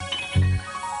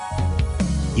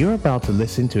You're about to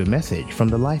listen to a message from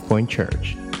the LifePoint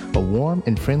Church, a warm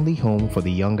and friendly home for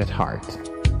the young at heart.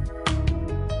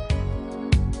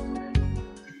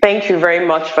 Thank you very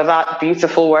much for that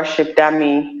beautiful worship,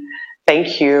 Dami.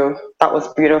 Thank you. That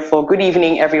was beautiful. Good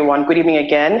evening, everyone. Good evening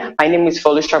again. My name is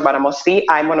Folusha Banamosi.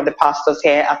 I'm one of the pastors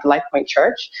here at LifePoint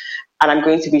Church, and I'm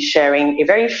going to be sharing a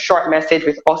very short message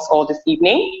with us all this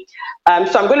evening.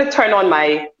 So I'm going to turn on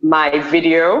my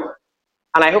video,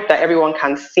 and I hope that everyone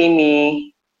can see me.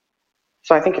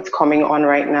 So I think it's coming on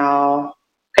right now.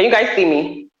 Can you guys see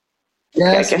me?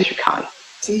 Yes. Yeah, I guess you can.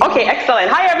 Okay, excellent.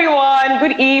 Hi, everyone.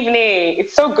 Good evening.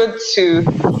 It's so good to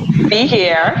be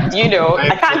here.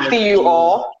 I can't see you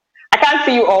all.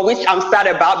 Which I'm sad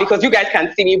about because you guys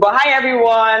can see me. But hi,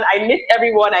 everyone. I miss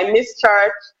everyone. I miss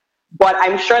church. But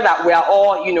I'm sure that we are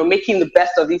all, making the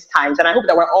best of these times. And I hope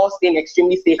that we're all staying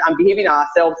extremely safe and behaving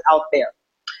ourselves out there.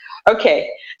 Okay,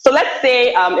 so let's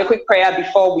say a quick prayer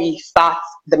before we start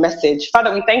the message.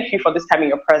 Father, we thank you for this time in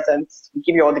your presence. We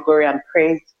give you all the glory and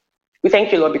praise. We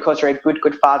thank you, Lord, because you're a good,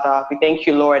 good Father. We thank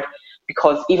you, Lord,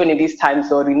 because even in these times,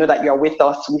 Lord, we know that you're with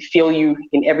us. We feel you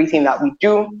in everything that we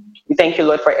do. We thank you,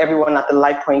 Lord, for everyone at the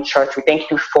LifePoint Church. We thank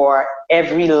you for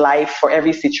every life, for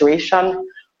every situation,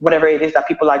 whatever it is that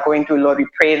people are going through, Lord. We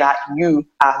pray that you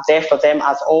are there for them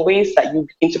as always, that you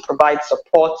begin to provide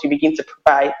support, you begin to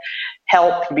provide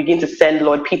help, you begin to send,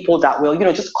 Lord, people that will,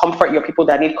 just comfort your people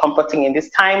that need comforting in these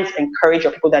times, encourage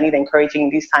your people that need encouraging in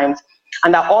these times,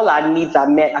 and that all our needs are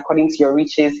met according to your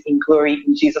riches in glory.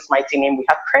 In Jesus' mighty name we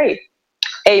have prayed.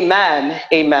 Amen.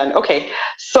 Amen. Okay,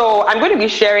 so I'm going to be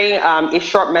sharing a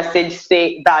short message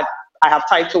that I have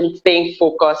titled Staying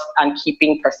Focused and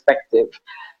Keeping Perspective.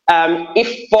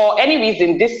 If for any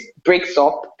reason this breaks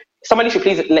up, somebody should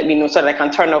please let me know so that I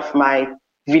can turn off my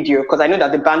video, because I know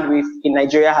that the bandwidth in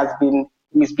Nigeria has been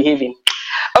misbehaving.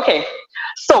 Okay,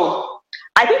 so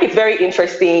I think it's very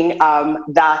interesting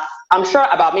that I'm sure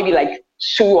about maybe like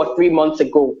 2 or 3 months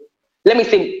ago, let me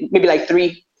say maybe like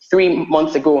three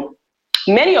months ago,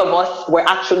 many of us were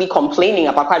actually complaining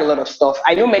about quite a lot of stuff.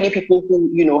 I know many people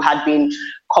who, had been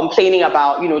complaining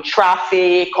about,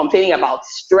 traffic, complaining about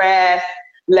stress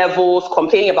levels,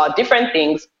 complaining about different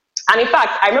things. And in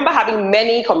fact, I remember having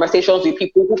many conversations with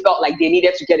people who felt like they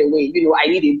needed to get away. I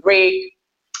need a break.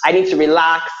 I need to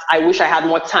relax. I wish I had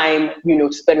more time,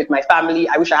 to spend with my family.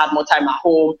 I wish I had more time at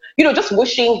home, just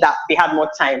wishing that they had more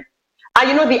time.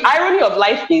 And, the irony of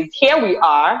life is here we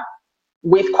are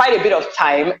with quite a bit of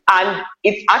time, and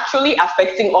it's actually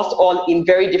affecting us all in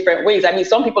very different ways. I mean,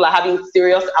 some people are having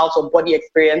serious out of body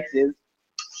experiences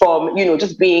from,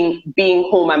 just being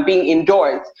home and being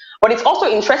indoors. But it's also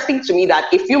interesting to me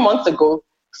that a few months ago,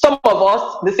 some of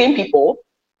us, the same people,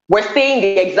 were saying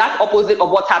the exact opposite of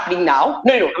what's happening now.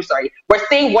 No, I'm sorry. We're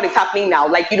saying what is happening now,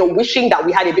 like, wishing that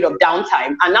we had a bit of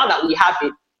downtime. And now that we have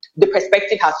it, the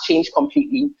perspective has changed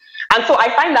completely. And so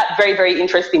I find that very, very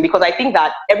interesting, because I think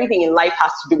that everything in life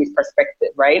has to do with perspective,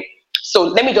 right? So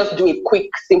let me just do a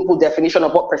quick, simple definition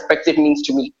of what perspective means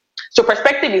to me. So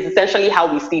perspective is essentially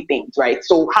how we see things, right?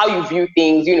 So how you view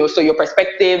things, so your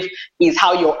perspective is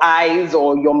how your eyes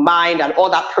or your mind and all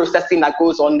that processing that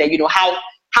goes on there,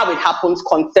 how it happens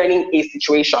concerning a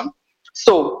situation.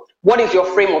 So what is your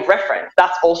frame of reference?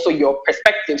 That's also your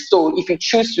perspective. So if you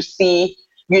choose to see,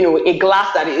 a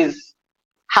glass that is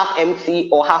half empty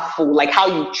or half full, like how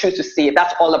you choose to see it,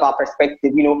 that's all about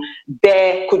perspective.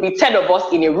 There could be 10 of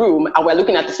us in a room and we're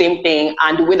looking at the same thing,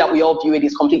 and the way that we all view it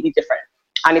is completely different.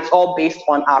 And it's all based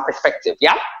on our perspective,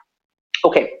 yeah?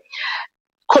 Okay.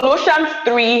 Colossians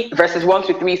 3 verses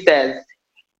 1-3 says,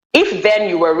 "If then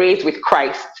you were raised with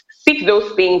Christ, seek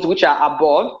those things which are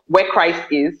above, where Christ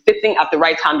is, sitting at the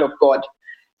right hand of God.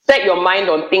 Set your mind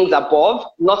on things above,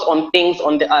 not on things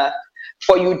on the earth.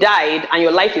 For you died, and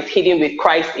your life is hidden with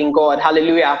Christ in God."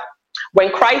 Hallelujah.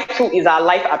 When Christ, who is our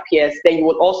life, appears, then you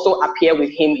will also appear with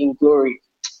him in glory.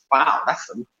 Wow, that's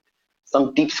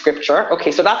some deep scripture.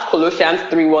 Okay, so that's Colossians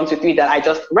 3, 1-3 that I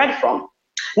just read from.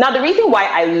 Now, the reason why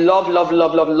I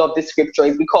love this scripture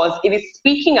is because it is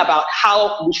speaking about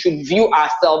how we should view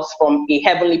ourselves from a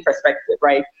heavenly perspective,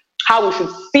 right? How we should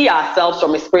see ourselves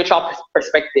from a spiritual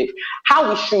perspective, how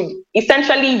we should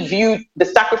essentially view the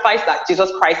sacrifice that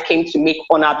Jesus Christ came to make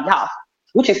on our behalf,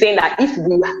 which is saying that if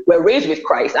we were raised with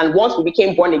Christ, and once we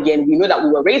became born again, we know that we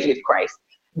were raised with Christ,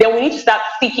 then we need to start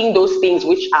seeking those things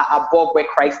which are above where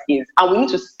Christ is. And we need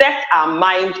to set our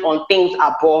mind on things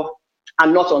above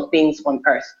and not on things on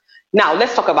earth. Now,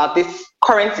 let's talk about this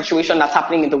current situation that's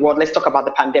happening in the world. Let's talk about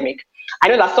the pandemic. I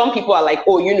know that some people are like,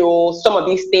 oh, some of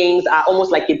these things are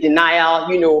almost like a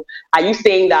denial. Are you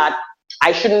saying that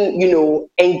I shouldn't,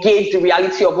 engage the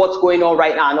reality of what's going on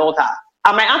right now and all that?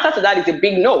 And my answer to that is a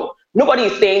big no. Nobody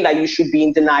is saying that you should be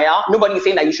in denial. Nobody is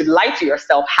saying that you should lie to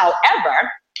yourself.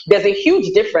 However, there's a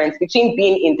huge difference between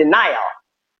being in denial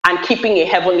and keeping a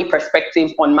heavenly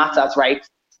perspective on matters, right?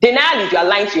 Denial is you are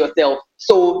lying to yourself.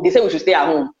 So they say we should stay at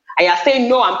home. And you're saying,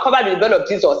 no, I'm covered in the blood of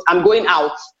Jesus. I'm going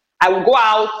out. I will go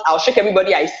out. I'll shake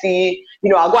everybody I see.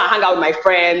 I'll go and hang out with my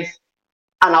friends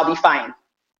and I'll be fine.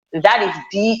 That is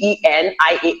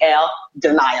denial,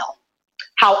 denial.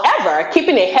 However,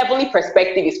 keeping a heavenly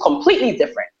perspective is completely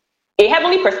different. A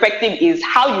heavenly perspective is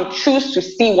how you choose to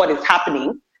see what is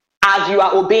happening as you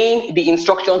are obeying the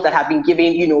instructions that have been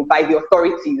given, by the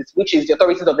authorities, which is the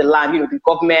authorities of the land, the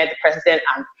government, the president,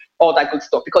 and all that good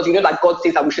stuff. Because you know that God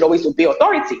says that we should always obey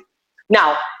authority.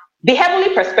 Now, the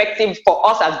heavenly perspective for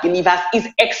us as believers is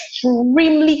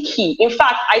extremely key. In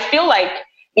fact, I feel like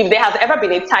if there has ever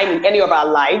been a time in any of our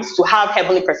lives to have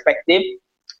heavenly perspective,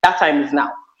 that time is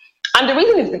now. And the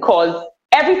reason is because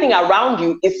everything around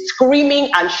you is screaming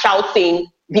and shouting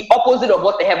the opposite of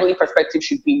what the heavenly perspective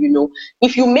should be.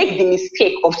 If you make the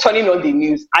mistake of turning on the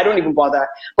news, I don't even bother.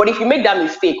 But if you make that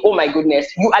mistake, oh my goodness,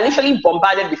 you are literally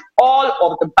bombarded with all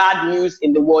of the bad news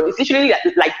in the world. It's literally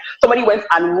like somebody went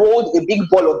and rolled a big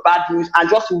ball of bad news and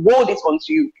just rolled it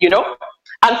onto you,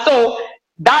 And so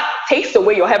that takes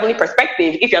away your heavenly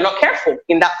perspective if you're not careful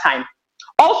in that time.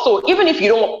 Also, even if you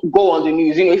don't go on the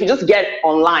news, if you just get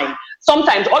online,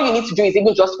 sometimes all you need to do is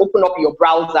even just open up your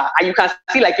browser and you can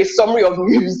see like a summary of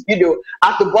news,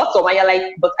 at the bottom, and you're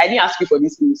like, but I didn't ask you for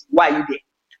this news. Why are you there?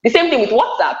 The same thing with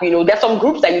WhatsApp. There's some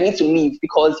groups that you need to leave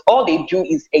because all they do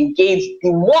is engage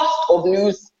the worst of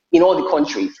news in all the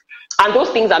countries. And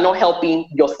those things are not helping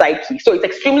your psyche. So it's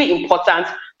extremely important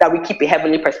that we keep a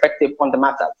heavenly perspective on the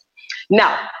matters.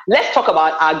 Now, let's talk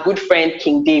about our good friend,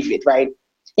 King David, right?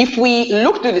 If we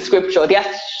look through the scripture, there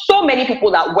are so many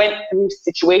people that went through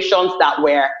situations that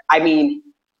were,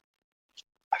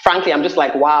 frankly, I'm just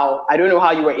like, wow, I don't know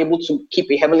how you were able to keep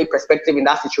a heavenly perspective in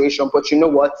that situation, but you know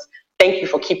what? Thank you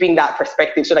for keeping that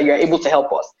perspective so that you're able to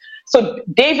help us. So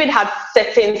David had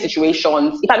certain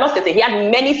situations, if I'm not certain, he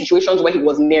had many situations where he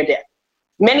was near death.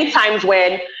 Many times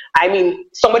when,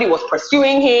 somebody was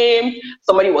pursuing him,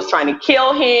 somebody was trying to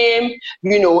kill him,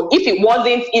 if it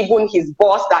wasn't even his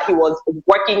boss that he was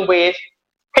working with.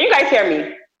 Can you guys hear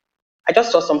me? I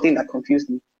just saw something that confused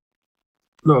me.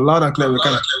 No, loud and clear, we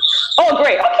can. Oh,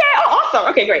 great. Okay. Oh,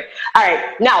 awesome. Okay, great. All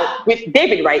right. Now, with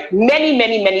David, right,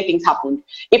 many things happened.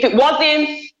 If it wasn't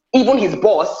even his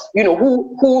boss,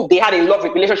 who they had a love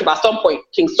relationship at some point,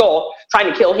 King Saul,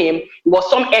 trying to kill him, it was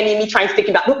some enemy trying to take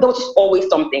him back. There was just always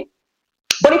something.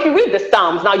 But if you read the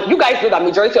Psalms, now you guys know that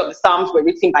majority of the Psalms were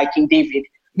written by King David.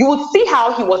 You would see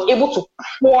how he was able to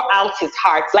pour out his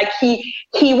heart. Like he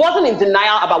wasn't in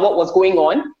denial about what was going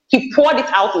on. He poured it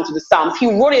out into the Psalms. He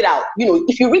wrote it out.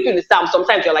 If you read through the Psalms,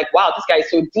 sometimes you're like, wow, this guy is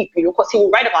so deep, because he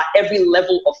would write about every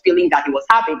level of feeling that he was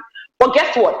having. But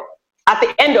guess what? At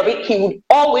the end of it, he would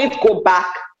always go back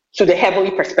to the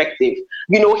heavenly perspective.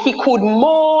 He could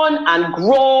mourn and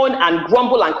groan and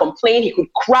grumble and complain. He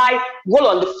could cry, roll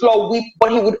on the floor, weep,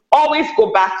 but he would always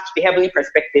go back to the heavenly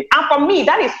perspective. And for me,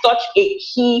 that is such a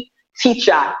key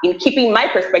teacher in keeping my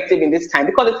perspective in this time,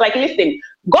 because it's like, listen,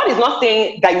 God is not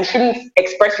saying that you shouldn't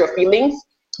express your feelings.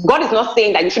 God is not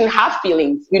saying that you shouldn't have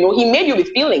feelings. He made you with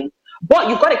feelings. But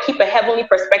you've got to keep a heavenly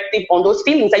perspective on those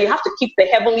feelings, and you have to keep the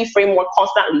heavenly framework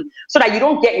constantly so that you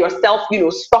don't get yourself,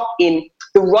 stuck in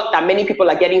the rut that many people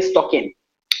are getting stuck in.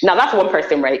 Now, that's one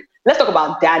person, right? Let's talk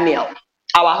about Daniel,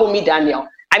 our homie Daniel.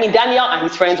 Daniel and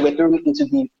his friends were thrown into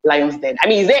the lion's den.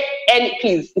 Is there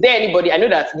anybody, I know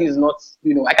that this is not,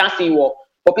 I can't see you all,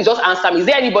 but please just answer me. Is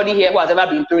there anybody here who has ever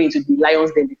been thrown into the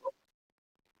lion's den before?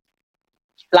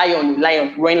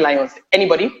 Roaring lions.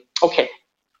 Anybody? Okay.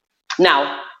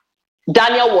 Now,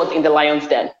 Daniel was in the lion's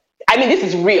den. This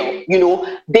is real.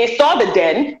 They saw the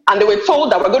den and they were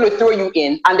told that we're going to throw you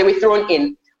in, and they were thrown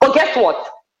in. But guess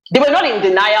what? They were not in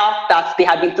denial that they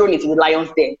had been thrown into the lion's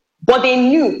den, but they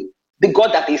knew the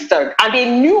God that they served, and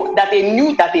they knew that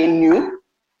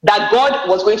God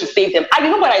was going to save them.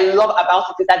 And what I love about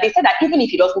it is that they said that even if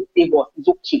he doesn't save us, it's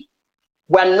okay.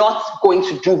 We're not going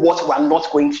to do what we're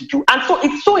not going to do. And so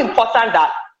it's so important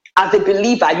that as a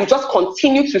believer, you just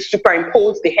continue to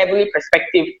superimpose the heavenly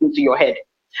perspective into your head.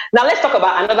 Now, let's talk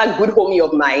about another good homie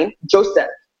of mine, Joseph.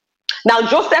 Now,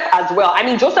 Joseph as well.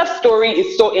 Joseph's story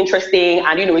is so interesting,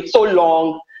 and, it's so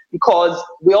long because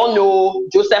we all know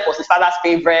Joseph was his father's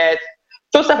favorite.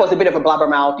 Joseph was a bit of a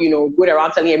blabbermouth, going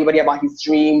around telling everybody about his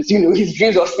dreams. His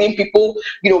dreams of seeing people,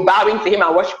 bowing to him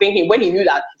and worshiping him, when he knew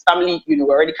that his family,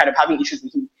 were already kind of having issues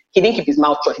with him. He didn't keep his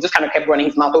mouth shut. He just kind of kept running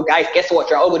his mouth. Oh, guys, guess what?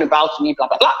 You're all going to bow to me, blah,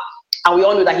 blah, blah. And we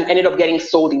all know that he ended up getting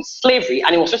sold in slavery.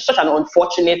 And it was just such an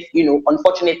unfortunate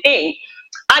thing.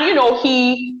 And,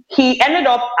 he ended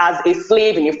up as a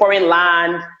slave in a foreign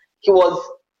land. He was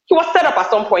set up at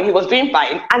some point. He was doing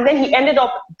fine. And then he ended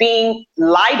up being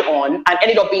lied on and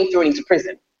ended up being thrown into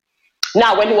prison.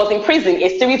 Now, when he was in prison,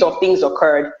 a series of things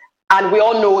occurred. And we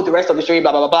all know the rest of the story,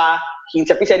 blah, blah, blah, blah. He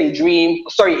interpreted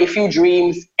a few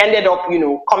dreams, ended up,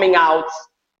 coming out.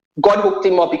 God hooked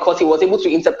him up because he was able to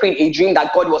interpret a dream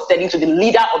that God was sending to the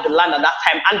leader of the land at that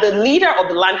time. And the leader of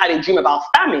the land had a dream about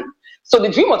famine. So the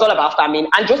dream was all about famine.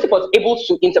 And Joseph was able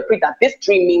to interpret that this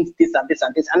dream means this and this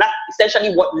and this. And that's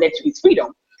essentially what led to his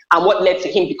freedom and what led to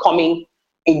him becoming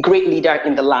a great leader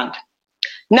in the land.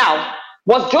 Now,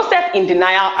 was Joseph in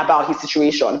denial about his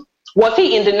situation? Was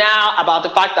he in denial about the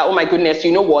fact that, oh my goodness,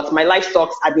 you know what, my life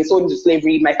sucks, I've been sold into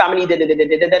slavery, my family, da.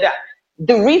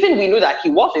 The reason we know that he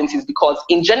wasn't is because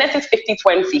in Genesis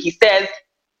 50:20, he says,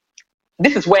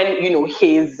 this is when,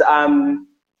 his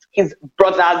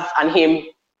brothers and him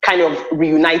kind of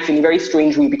reunite in a very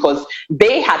strange way, because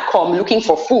they had come looking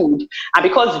for food. And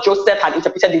because Joseph had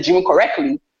interpreted the dream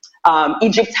correctly,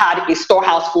 Egypt had a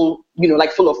storehouse full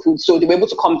of food. So they were able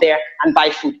to come there and buy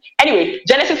food. Anyway,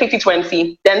 Genesis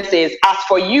 50:20 then says, as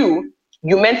for you,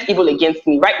 you meant evil against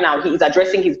me. Right now, he is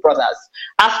addressing his brothers.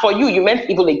 As for you, you meant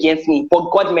evil against me,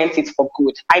 but God meant it for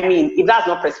good. I mean, if that's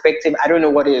not perspective, I don't know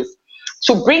what is.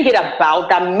 To bring it about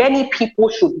that many people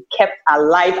should be kept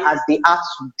alive as they are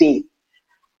today.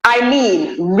 I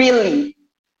mean, really,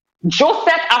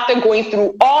 Joseph, after going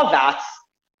through all that,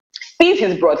 sees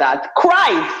his brothers,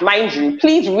 cries, mind you.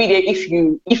 Please read it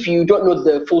if you don't know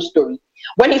the full story.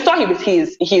 When he saw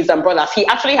his brothers, he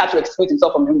actually had to excuse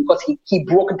himself from them because he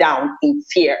broke down in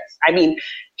tears. I mean,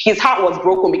 his heart was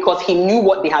broken because he knew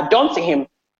what they had done to him.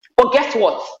 But guess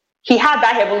what? He had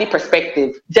that heavenly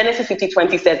perspective. Genesis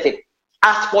 50:20 says it.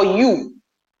 As for you,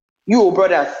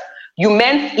 brothers, you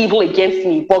meant evil against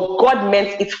me, but God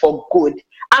meant it for good.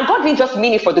 And God didn't just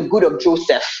mean it for the good of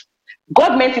Joseph.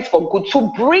 God meant it for good,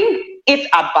 to bring it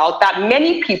about that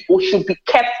many people should be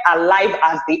kept alive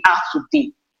as they are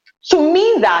today. To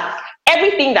mean that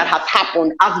everything that has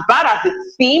happened, as bad as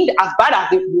it seemed, as bad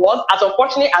as it was, as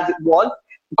unfortunate as it was,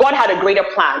 God had a greater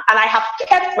plan. And I have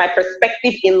kept my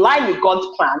perspective in line with God's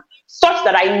plan, such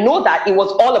that I know that it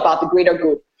was all about the greater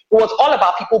good. It was all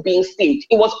about people being saved.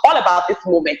 It was all about this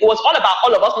moment. It was all about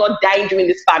all of us not dying during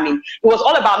this famine. It was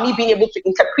all about me being able to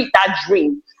interpret that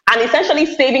dream and essentially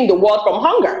saving the world from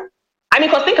hunger. I mean,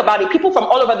 because think about it, people from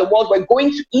all over the world were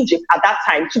going to Egypt at that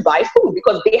time to buy food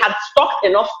because they had stocked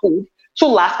enough food to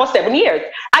last for 7 years.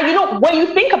 And when you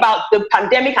think about the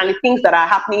pandemic and the things that are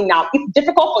happening now, it's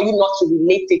difficult for you not to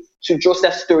relate it to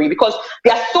Joseph's story because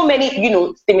there are so many,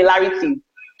 similarities.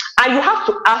 And you have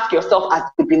to ask yourself as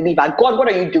the believer, God,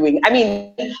 what are you doing? I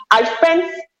mean, I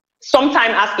spent some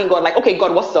time asking God, like, okay,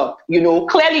 God, what's up?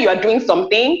 Clearly you are doing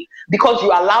something because you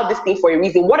allowed this thing for a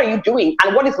reason. What are you doing?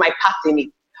 And what is my part in it?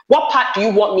 What part do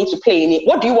you want me to play in it?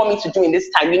 What do you want me to do in this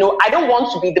time? I don't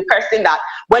want to be the person that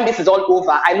when this is all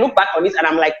over, I look back on this and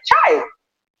I'm like, child,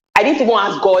 I didn't even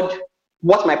ask God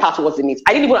what my part was in it.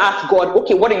 I didn't even ask God,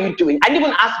 okay, what are you doing? I didn't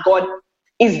even ask God,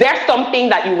 is there something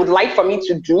that you would like for me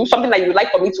to do? Something that you would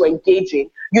like for me to engage in?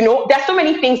 There's so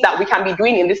many things that we can be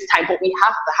doing in this time, but we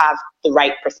have to have the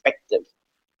right perspective.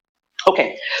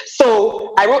 Okay,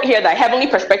 so I wrote here that heavenly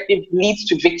perspective leads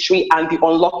to victory and the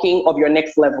unlocking of your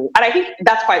next level. And I think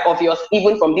that's quite obvious,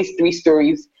 even from these 3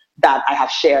 stories that I have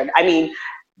shared. I mean,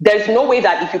 there's no way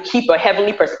that if you keep a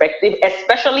heavenly perspective,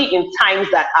 especially in times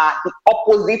that are the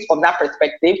opposite of that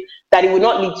perspective, that it will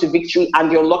not lead to victory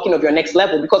and the unlocking of your next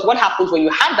level. Because what happens when you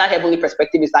have that heavenly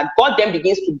perspective is that God then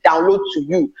begins to download to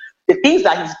you the things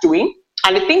that he's doing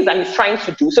and the things that he's trying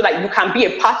to do so that you can be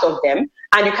a part of them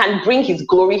and you can bring his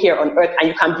glory here on earth and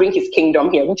you can bring his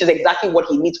kingdom here, which is exactly what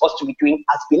he needs us to be doing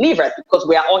as believers because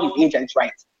we are all his agents,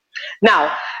 right?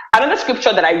 Now, another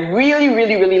scripture that I really,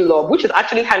 really, really love, which is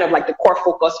actually kind of like the core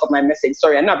focus of my message.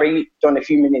 Sorry, I'm not really done a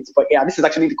few minutes, but yeah, this is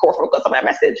actually the core focus of my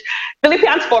message.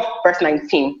 Philippians 4, verse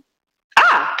 19.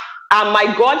 And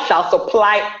my God shall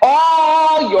supply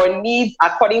all your needs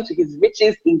according to his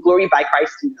riches in glory by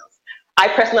Christ Jesus. I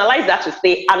personalize that to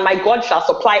say, and my God shall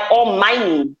supply all my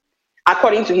needs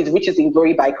according to his riches in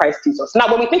glory by Christ Jesus. Now,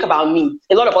 when we think about needs,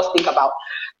 a lot of us think about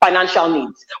financial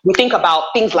needs. We think about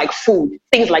things like food,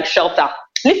 things like shelter.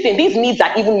 Listen, these needs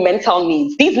are even mental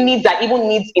needs. These needs are even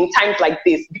needs in times like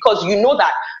this because you know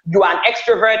that you are an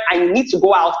extrovert and you need to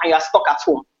go out and you are stuck at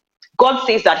home. God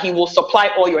says that he will supply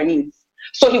all your needs.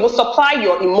 So he will supply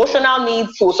your emotional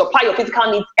needs, he will supply your physical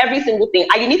needs, every single thing.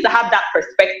 And you need to have that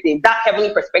perspective, that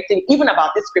heavenly perspective, even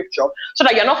about this scripture, so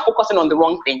that you're not focusing on the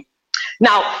wrong thing.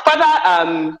 Now,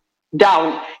 further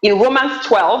down in Romans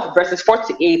 12, verses 4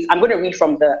 to 8. I'm going to read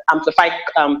from the Amplified,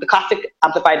 the classic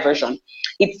Amplified version.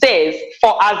 It says,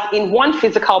 "For as in one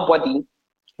physical body,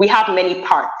 we have many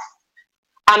parts,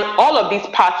 and all of these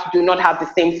parts do not have the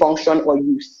same function or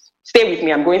use." Stay with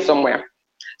me, I'm going somewhere.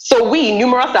 "So we,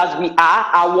 numerous as we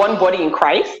are one body in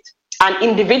Christ, and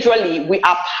individually we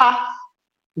are parts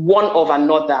one of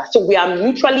another." So we are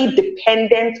mutually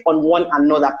dependent on one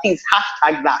another. Please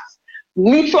hashtag that.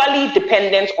 Mutually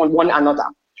dependent on one another.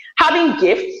 Having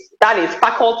gifts, that is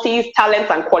faculties,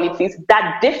 talents, and qualities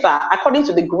that differ according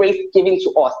to the grace given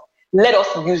to us. Let us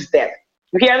use them.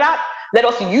 You hear that? Let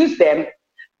us use them,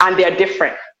 and they're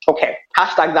different. Okay,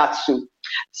 hashtag that too.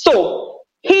 So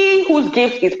he whose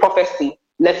gift is prophecy,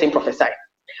 let him prophesy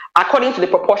according to the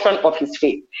proportion of his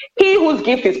faith. He whose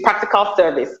gift is practical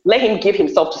service, let him give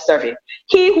himself to serving.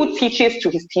 He who teaches, to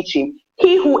his teaching.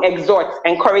 He who exhorts,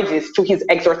 encourages, to his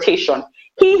exhortation.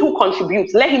 He who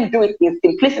contributes, let him do it in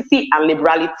simplicity and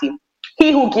liberality.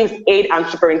 He who gives aid and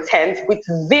superintends with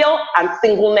zeal and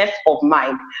singleness of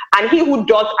mind. And he who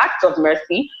does acts of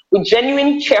mercy with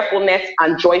genuine cheerfulness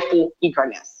and joyful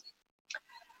eagerness.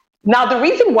 Now, the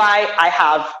reason why I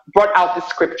have brought out this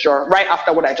scripture right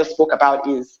after what I just spoke about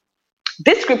is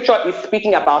this scripture is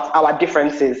speaking about our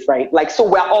differences, right? Like, so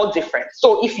we're all different.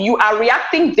 So if you are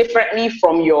reacting differently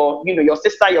from your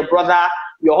sister, your brother,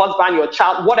 your husband, your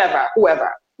child, whatever,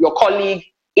 whoever, your colleague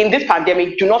in this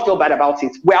pandemic, do not feel bad about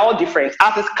it. We're all different.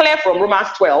 As is clear from Romans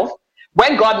 12,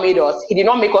 when God made us, he did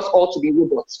not make us all to be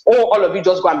robots, or all of you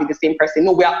just go and be the same person.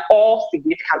 No, we are all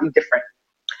significantly different.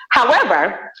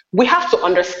 However, we have to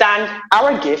understand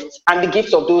our gifts and the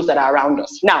gifts of those that are around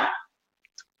us. Now,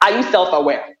 are you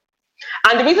self-aware?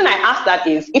 And the reason I ask that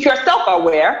is, if you're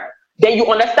self-aware, then you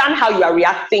understand how you are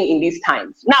reacting in these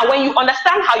times. Now, when you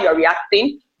understand how you're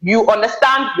reacting, you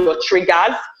understand your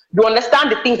triggers, you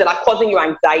understand the things that are causing you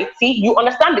anxiety, you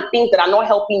understand the things that are not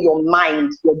helping your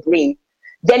mind, your brain,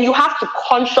 then you have to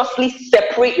consciously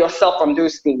separate yourself from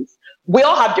those things. We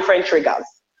all have different triggers.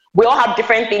 We all have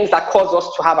different things that cause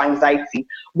us to have anxiety.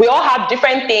 We all have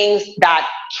different things that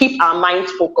keep our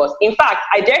minds focused. In fact,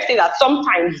 I dare say that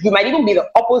sometimes you might even be the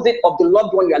opposite of the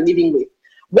loved one you are living with.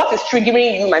 What is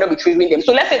triggering you might not be triggering them.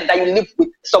 So let's say that you live with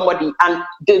somebody and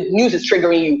the news is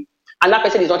triggering you, and that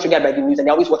person is not triggered by the news and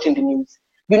they're always watching the news.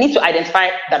 You need to identify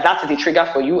that that is a trigger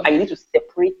for you, and you need to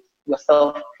separate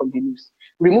yourself from the news.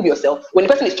 Remove yourself. When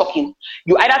the person is talking,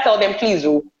 you either tell them, please,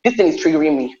 oh, this thing is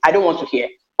triggering me, I don't want to hear.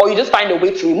 Or you just find a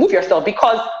way to remove yourself,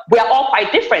 because we are all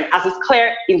quite different, as is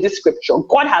clear in this scripture.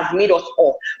 God has made us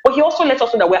all. But he also lets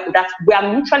us know that we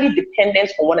are mutually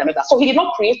dependent on one another. So he did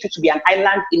not create you to be an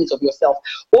island in it of yourself.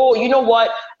 Oh, you know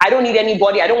what? I don't need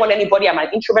anybody. I don't want anybody. I'm an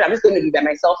introvert. I'm just going to be by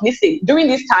myself. Listen, during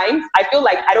these times, I feel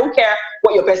like I don't care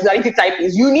what your personality type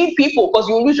is. You need people, because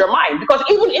you lose your mind. Because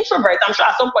even introverts, I'm sure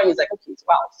at some point it's like, okay,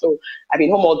 wow, so I've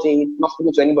been home all day, not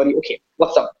speaking to anybody. Okay,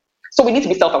 what's up? So we need to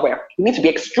be self-aware. We need to be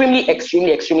extremely,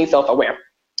 extremely, extremely self-aware.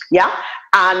 Yeah?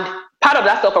 And part of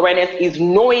that self-awareness is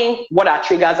knowing what our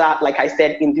triggers are, like I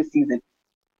said, in this season.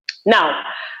 Now,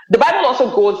 the Bible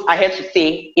also goes ahead to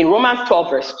say in Romans 12,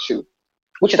 verse 2,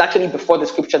 which is actually before the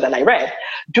scripture that I read,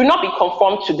 do not be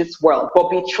conformed to this world, but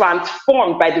be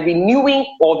transformed by the renewing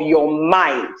of your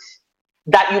mind,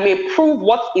 that you may prove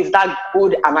what is that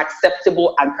good and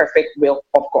acceptable and perfect will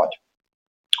of God.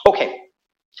 Okay.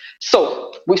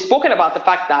 So we've spoken about the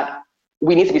fact that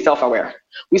we need to be self-aware.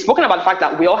 We've spoken about the fact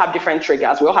that we all have different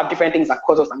triggers. We all have different things that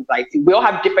cause us anxiety. We all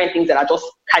have different things that are just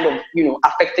kind of,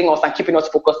 affecting us and keeping us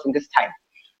focused in this time.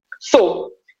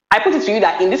 So I put it to you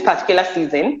that in this particular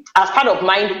season, as part of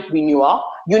mind renewal,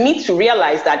 you need to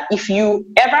realize that if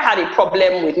you ever had a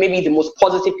problem with maybe the most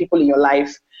positive people in your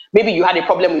life, maybe you had a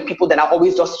problem with people that are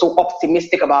always just so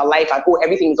optimistic about life and, oh,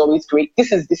 everything is always great.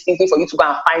 This is the season for you to go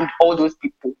and find all those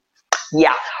people.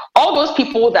 Yeah, all those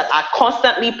people that are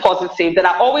constantly positive, that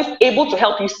are always able to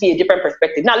help you see a different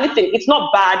perspective. Now, listen, it's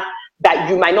not bad that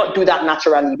you might not do that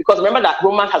naturally, because remember that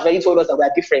Romans has already told us that we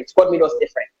are different. God made us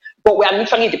different, but we are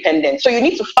mutually dependent. So you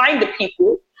need to find the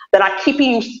people that are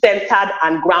keeping you centered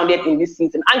and grounded in this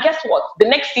season. And guess what? The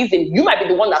next season, you might be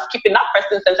the one that's keeping that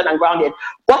person centered and grounded.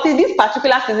 But in this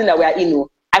particular season that we are in,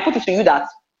 I put it to you that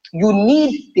you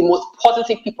need the most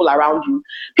positive people around you.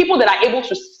 People that are able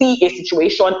to see a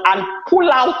situation and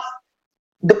pull out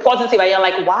the positive, and you're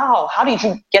like, wow, how did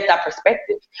you get that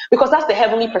perspective? Because that's the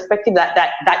heavenly perspective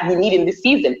that you need in this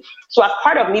season. So as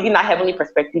part of needing that heavenly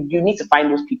perspective, you need to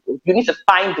find those people. You need to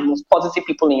find the most positive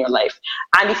people in your life.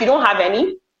 And if you don't have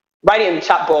any, write it in the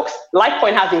chat box.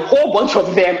 LifePoint has a whole bunch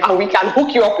of them, and we can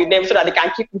hook you up with them so that they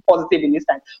can keep you positive in this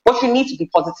time. But you need to be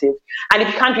positive. And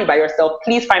if you can't do it by yourself,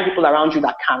 please find people around you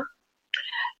that can.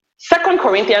 2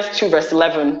 Corinthians 2 verse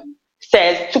 11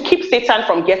 says, to keep Satan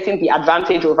from getting the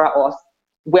advantage over us,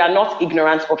 we are not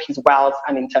ignorant of his wiles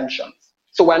and intentions.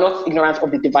 So we're not ignorant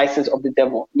of the devices of the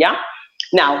devil. Yeah.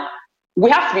 Now, we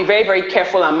have to be very, very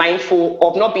careful and mindful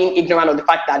of not being ignorant of the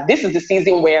fact that this is the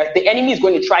season where the enemy is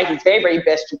going to try his very, very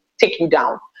best to take you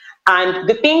down. And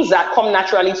the things that come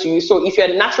naturally to you. So if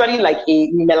you're naturally like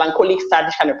a melancholic,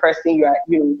 sad kind of person, you're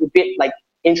a bit like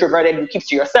introverted, you keep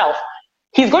to yourself,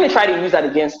 he's going to try to use that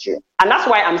against you. And that's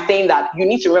why I'm saying that you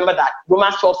need to remember that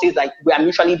Romans 12 says like we are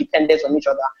mutually dependent on each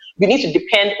other. You need to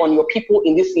depend on your people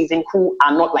in this season who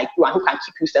are not like you and who can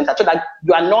keep you centered, so that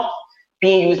you are not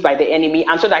being used by the enemy,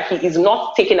 and so that he is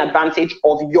not taking advantage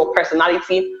of your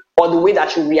personality or the way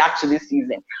that you react to this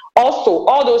season. Also,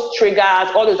 all those triggers,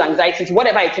 all those anxieties,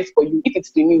 whatever it is for you, if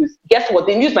it's the news, guess what?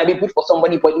 The news might be good for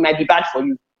somebody, but it might be bad for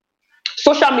you.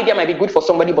 Social media might be good for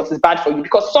somebody, but it's bad for you,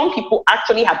 because some people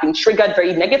actually have been triggered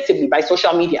very negatively by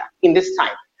social media in this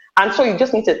time. And so you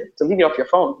just need to leave it off your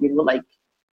phone, like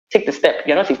take the step.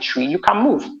 You're not a tree, you can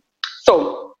move.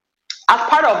 So as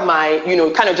part of my,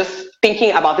 kind of just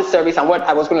thinking about this service and what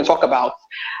I was going to talk about,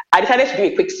 I decided to do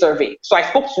a quick survey. So I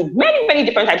spoke to many, many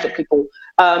different types of people,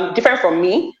 different from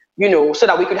me, so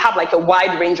that we could have like a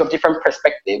wide range of different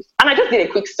perspectives. And I just did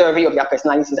a quick survey of their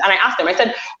personalities. And I asked them, I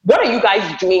said, what are you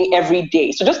guys doing every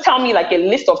day? So just tell me like a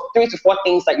list of 3 to 4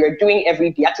 things that you're doing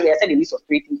every day. Actually, I said a list of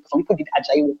 3 things. Some people did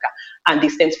Ajayi Woka and they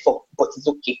sent 4, but it's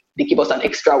okay. They give us an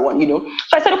extra one, So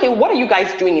I said, okay, what are you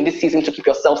guys doing in this season to keep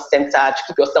yourself centered, to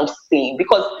keep yourself sane?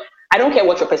 Because I don't care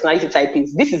what your personality type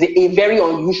is. This is a very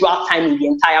unusual time in the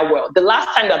entire world. The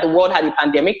last time that the world had a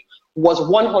pandemic was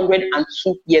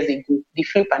 102 years ago, the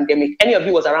flu pandemic. Any of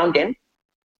you was around then?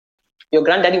 Your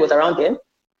granddaddy was around then?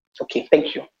 Okay,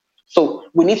 thank you. So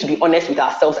we need to be honest with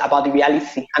ourselves about the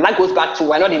reality. And that goes back to,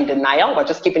 we're not in denial, we're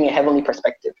just keeping a heavenly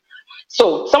perspective.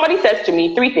 So somebody says to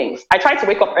me 3 things. I try to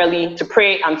wake up early to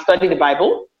pray and study the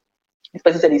Bible. This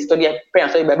person said he pray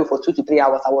and study the Bible for 2 to 3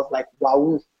 hours. I was like,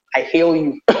 wow, I hail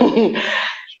you.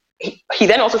 He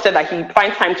then also said that he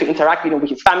finds time to interact, with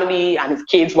his family and his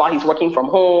kids while he's working from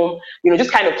home,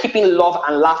 just kind of keeping love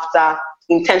and laughter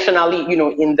intentionally,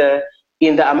 in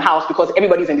the house, because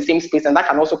everybody's in the same space and that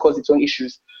can also cause its own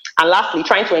issues. And lastly,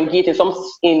 trying to engage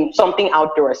in something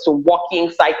outdoors. So walking,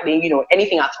 cycling,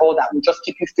 anything at all that will just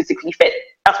keep you physically fit.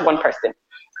 That's one person.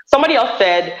 Somebody else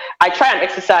said, I try and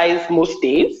exercise most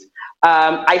days.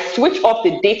 I switch off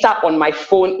the data on my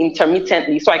phone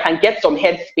intermittently so I can get some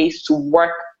headspace to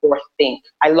work or think.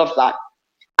 I love that.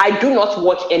 I do not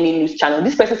watch any news channel.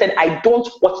 This person said, I don't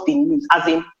watch the news, as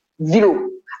in 0.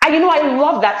 And I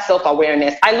love that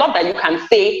self-awareness. I love that you can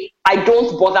say, I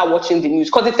don't bother watching the news,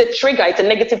 because it's a trigger, it's a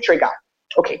negative trigger.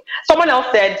 Okay. Someone else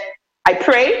said, I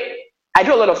pray, I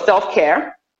do a lot of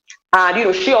self-care.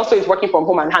 And, she also is working from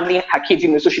home and handling her kids,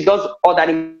 so she does all that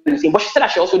in the same. But she said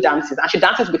that she also dances, and she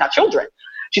dances with her children.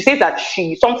 She says that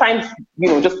she sometimes,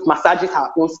 just massages her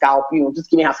own scalp, just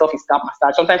giving herself a scalp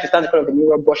massage. Sometimes she stands in front of the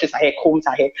mirror, brushes her hair, combs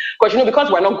her hair. Because, because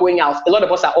we're not going out, a lot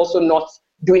of us are also not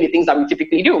doing the things that we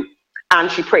typically do. And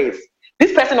she prays.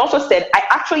 This person also said, I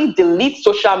actually delete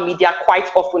social media quite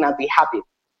often as a habit.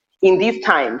 In these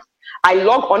times, I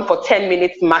log on for 10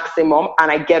 minutes maximum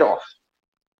and I get off.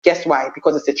 Guess why?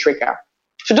 Because it's a trigger.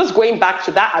 So just going back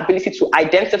to that ability to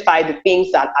identify the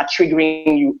things that are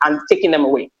triggering you and taking them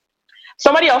away.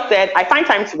 Somebody else said, I find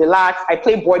time to relax. I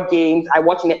play board games. I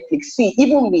watch Netflix. See,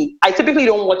 even me, I typically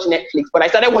don't watch Netflix, but I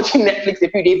started watching Netflix a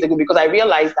few days ago because I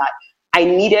realized that I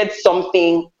needed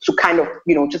something to kind of,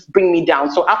 just bring me down.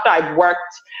 So after I've worked,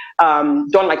 done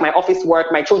like my office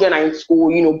work, my children are in school,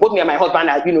 both me and my husband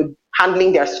are,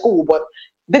 handling their school, but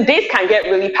the days can get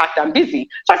really packed and busy.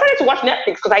 So I started to watch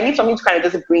Netflix because I need something to kind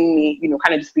of just bring me,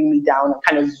 bring me down and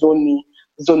kind of zone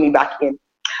me back in.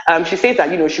 She says that,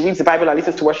 she reads the Bible and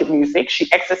listens to worship music.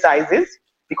 She exercises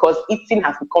because eating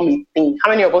has become a thing. How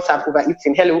many of us have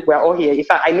overeaten? Hello, we're all here. In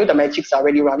fact, I know that my cheeks are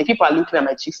already round. If people are looking at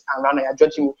my cheeks and round and are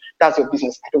judging me, that's your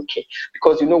business. I don't care.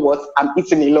 Because you know what? I'm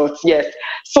eating a lot. Yes.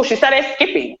 So she started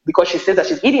skipping because she says that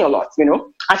she's eating a lot,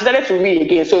 And she started to read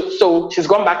again. So she's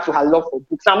gone back to her love for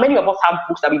books. Now, many of us have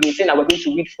books that we've been saying that we're going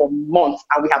to read for months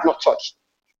and we have not touched.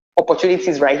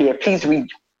 Opportunities right here. Please read.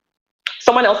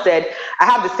 Someone else said, I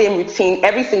have the same routine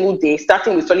every single day,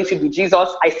 starting with solitude with Jesus.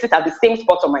 I sit at the same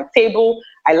spot on my table.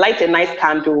 I light a nice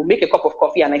candle, make a cup of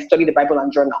coffee, and I study the Bible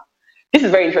and journal. This is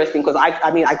very interesting because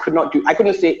I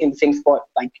couldn't sit in the same spot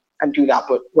and do that,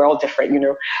 but we're all different,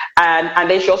 And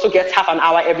then she also gets half an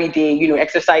hour every day,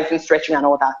 exercising, stretching and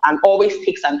all that, and always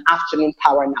takes an afternoon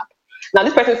power nap. Now,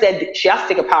 this person said she has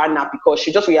to take a power nap because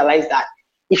she just realized that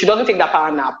if she doesn't take that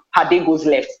power nap, her day goes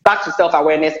left. Back to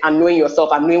self-awareness and knowing yourself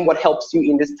and knowing what helps you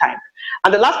in this time.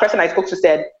 And the last person I spoke to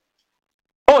said,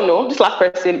 oh no, this last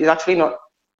person is actually not.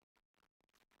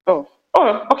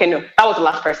 Oh, okay, no, that was the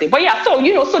last person. But yeah, so,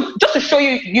 so just to show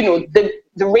you,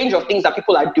 the range of things that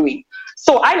people are doing.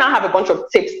 So I now have a bunch of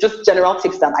tips, just general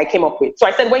tips that I came up with. So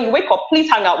I said, when you wake up, please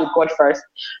hang out with God first.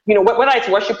 Whether it's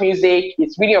worship music,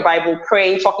 it's reading your Bible,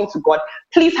 praying, talking to God,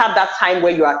 please have that time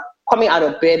where you are coming out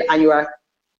of bed and you are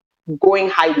going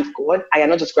high with God and you're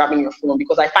not just grabbing your phone,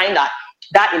 because I find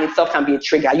that in itself can be a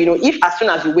trigger. If as soon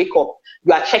as you wake up,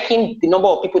 you are checking the number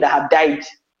of people that have died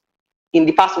in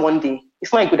the past one day,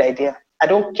 it's not a good idea. I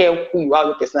don't care who you are,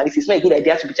 your personality. It's not a good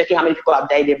idea to be checking how many people have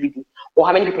died every day or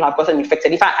how many people have gotten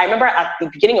infected. In fact, I remember at the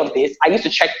beginning of this, I used to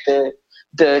check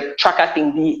the tracker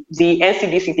thing, the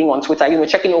NCDC thing on Twitter,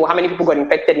 checking how many people got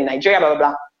infected in Nigeria, blah, blah,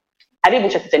 blah. I didn't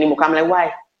even check it anymore. I'm like,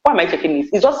 why? Why am I checking this?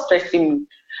 It's just stressing me.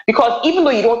 Because even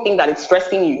though you don't think that it's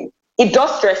stressing you, it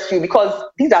does stress you because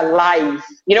these are lies.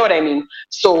 You know what I mean?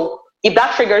 So if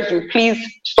that triggers you, please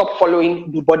stop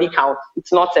following the body count.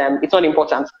 It's not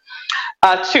important.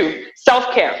 2,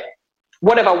 self-care.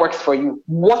 Whatever works for you.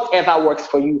 Whatever works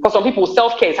for you. Because some people,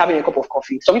 self-care is having a cup of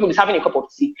coffee. Some people, it's having a cup of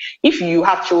tea. If you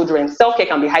have children, self-care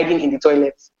can be hiding in the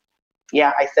toilet.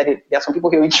 Yeah, I said it. There are some people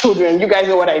here with children. You guys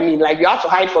know what I mean. Like, you have to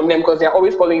hide from them because they're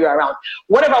always following you around.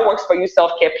 Whatever works for you,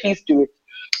 self-care, please do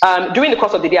it. During the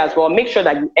course of the day as well, make sure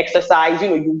that you exercise,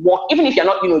 you walk, even if you're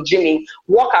not, gymming,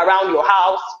 walk around your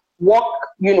house, walk,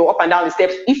 up and down the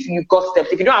steps. If you've got steps,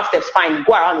 if you don't have steps, fine,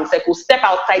 go around in circles, step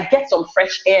outside, get some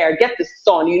fresh air, get the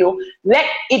sun, let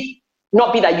it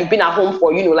not be that you've been at home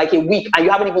for, like a week and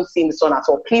you haven't even seen the sun at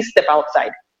all. Please step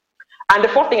outside. And the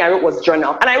 4th thing I wrote was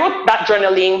journal. And I wrote that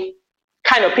journaling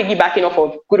kind of piggybacking off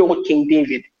of good old King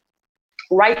David.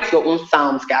 Write your own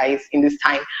psalms, guys, in this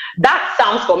time. That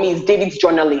psalms for me is David's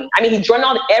journaling. I mean, he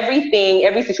journaled everything,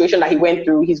 every situation that he went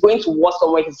through. He's going to war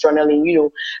somewhere, he's journaling.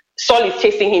 Saul is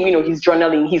chasing him, he's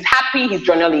journaling. He's happy, he's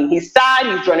journaling. He's sad,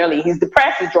 he's journaling. He's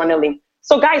depressed, he's journaling.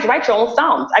 So guys, write your own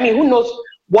psalms. I mean, who knows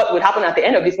what would happen at the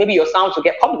end of this? Maybe your psalms will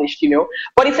get published,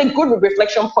 But it's a good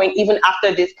reflection point even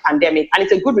after this pandemic. And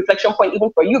it's a good reflection point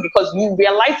even for you because you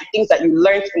realize the things that you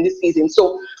learned in this season.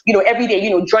 So, every day,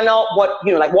 journal what,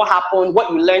 what happened,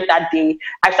 what you learned that day.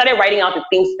 I've started writing out the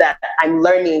things that I'm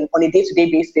learning on a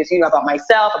day-to-day basis, about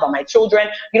myself, about my children,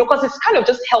 because it kind of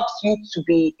just helps you to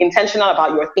be intentional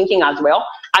about your thinking as well.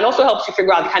 And also helps you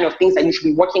figure out the kind of things that you should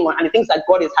be working on and the things that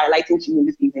God is highlighting to you in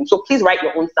this season. So please write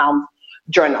your own psalms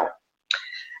journal.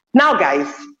 Now, guys,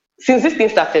 since this thing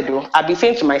started, I've been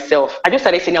saying to myself, I just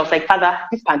started saying, I was like, Father,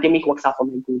 this pandemic works out for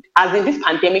my good. As in, this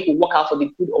pandemic will work out for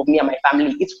the good of me and my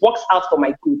family. It works out for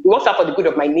my good. It works out for the good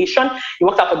of my nation. It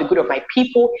works out for the good of my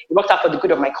people. It works out for the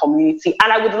good of my community.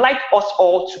 And I would like us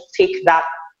all to take that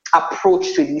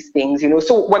approach to these things,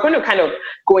 So we're going to kind of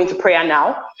go into prayer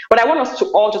now. But I want us to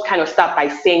all just kind of start by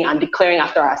saying and declaring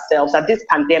after ourselves that this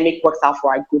pandemic works out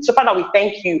for our good. So, Father, we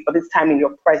thank you for this time in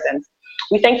your presence.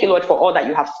 We thank you, Lord, for all that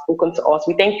you have spoken to us.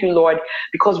 We thank you, Lord,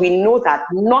 because we know that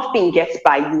nothing gets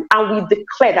by you. And we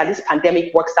declare that this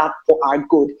pandemic works out for our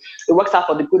good. It works out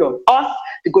for the good of us,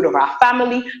 the good of our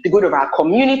family, the good of our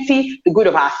community, the good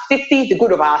of our city, the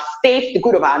good of our state, the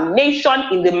good of our nation.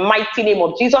 In the mighty name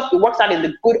of Jesus, it works out in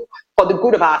the good for the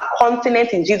good of our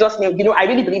continent in Jesus' name. I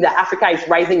really believe that Africa is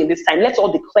rising in this time. Let's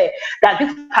all declare that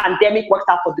this pandemic works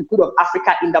out for the good of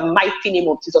Africa in the mighty name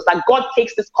of Jesus. That God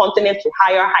takes this continent to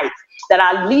higher heights. That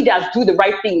our leaders do the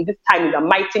right thing in this time in the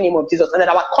mighty name of Jesus. And that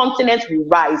our continent will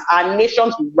rise, our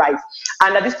nations will rise.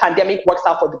 And that this pandemic works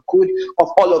out for the good of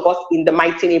all of us in the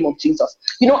mighty name of Jesus.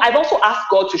 I've also asked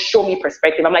God to show me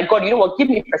perspective. I'm like, God, give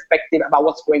me perspective about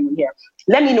what's going on here.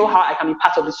 Let me know how I can be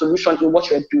part of the solution in what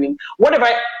you're doing. Whatever,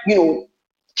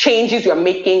 changes you're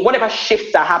making, whatever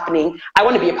shifts are happening, I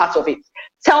want to be a part of it.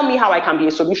 Tell me how I can be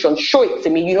a solution. Show it to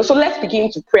me, So let's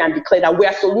begin to pray and declare that we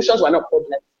are solutions, we're not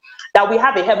problems. That we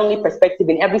have a heavenly perspective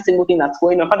in every single thing that's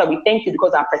going on. Father, we thank you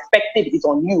because our perspective is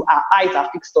on you. Our eyes are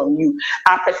fixed on you.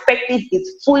 Our perspective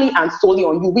is fully and solely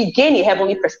on you. We gain a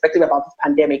heavenly perspective about this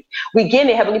pandemic. We gain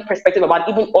a heavenly perspective about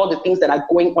even all the things that are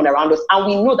going on around us. And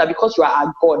we know that because you are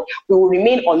our God, we will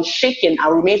remain unshaken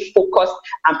and remain focused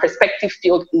and perspective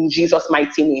filled in Jesus'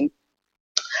 mighty name.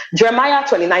 Jeremiah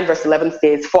 29 verse 11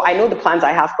 says, "For I know the plans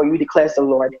I have for you, declares the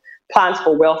Lord, plans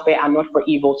for welfare and not for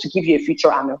evil, to give you a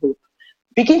future and a hope."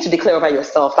 Begin to declare over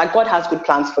yourself that God has good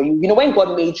plans for you. When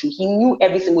God made you, he knew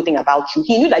every single thing about you.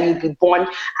 He knew that you'd be born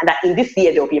and that in this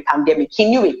year there will be a pandemic. He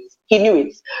knew it. He knew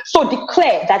it. So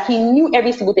declare that he knew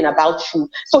every single thing about you.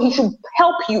 So he should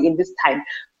help you in this time.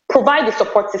 Provide the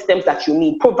support systems that you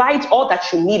need. Provide all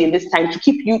that you need in this time to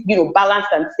keep you, balanced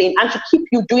and sane, and to keep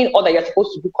you doing all that you're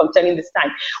supposed to do concerning this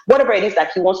time. Whatever it is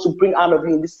that he wants to bring out of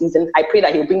you in this season, I pray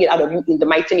that he'll bring it out of you in the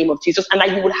mighty name of Jesus, and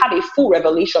that you will have a full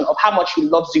revelation of how much he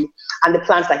loves you and the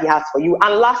plans that he has for you.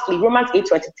 And lastly, Romans 8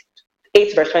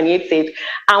 verse 28 says,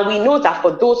 and we know that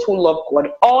for those who love God,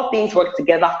 all things work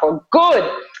together for good,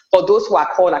 for those who are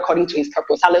called according to his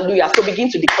purpose. Hallelujah. So begin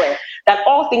to declare that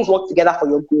all things work together for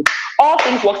your good. All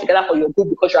things work together for your good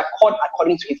because you are called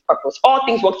according to his purpose. All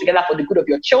things work together for the good of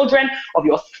your children, of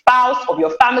your spouse, of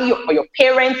your family, of your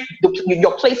parents,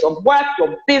 your place of work,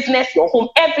 your business, your home,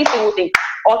 every single thing.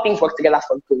 All things work together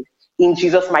for good. In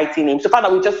Jesus' mighty name. So Father,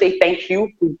 we just say thank you.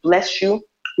 We bless you.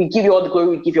 We give you all the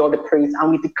glory, we give you all the praise, and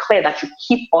we declare that you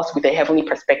keep us with a heavenly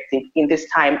perspective in this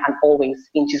time and always.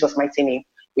 In Jesus' mighty name,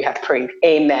 we have prayed.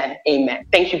 Amen. Amen.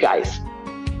 Thank you, guys.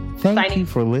 Thank you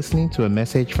for listening to a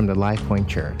message from the LifePoint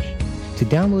Church. To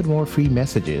download more free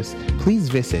messages, please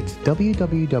visit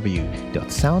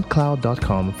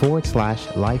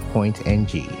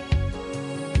www.soundcloud.com/LifePointNG.